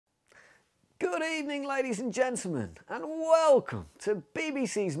Good evening, ladies and gentlemen, and welcome to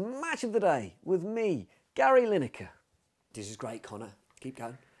BBC's Match of the Day with me, Gary Lineker. This is great, Connor. Keep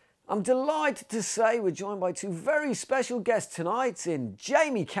going. I'm delighted to say we're joined by two very special guests tonight in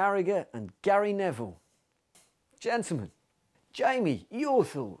Jamie Carragher and Gary Neville. Gentlemen, Jamie, your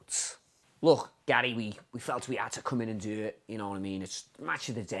thoughts? Look, Gary, we felt we had to come in and do it, you know what I mean? It's match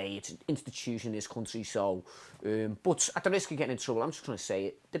of the day, it's an institution in this country, so... but at the risk of getting in trouble, I'm just trying to say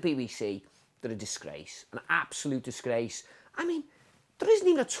it, the BBC, they're a disgrace, an absolute disgrace. I mean, there isn't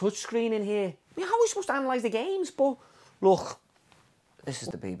even a touchscreen in here. I mean, how are we supposed to analyse the games? But, look, this is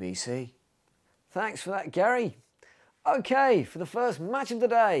the BBC. Thanks for that, Gary. OK, for the first match of the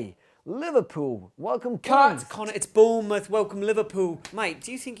day, Liverpool, welcome Cut! Connor, it's Bournemouth, welcome Liverpool. Mate,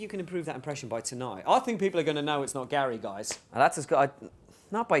 do you think you can improve that impression by tonight? I think people are going to know it's not Gary, guys. That's as good.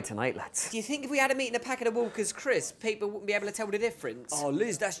 Not by tonight, lads. Do you think if we had a meat in a packet of Walker's crisps, people wouldn't be able to tell the difference? Oh,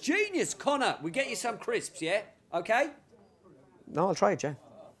 Liz, that's genius. Connor, we get you some crisps, yeah? OK? No, I'll try it, Jay.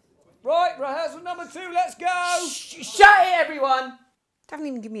 Right, rehearsal number 2, let's go! Shut it, everyone! They haven't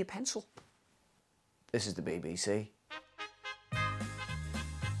even given me a pencil. This is the BBC.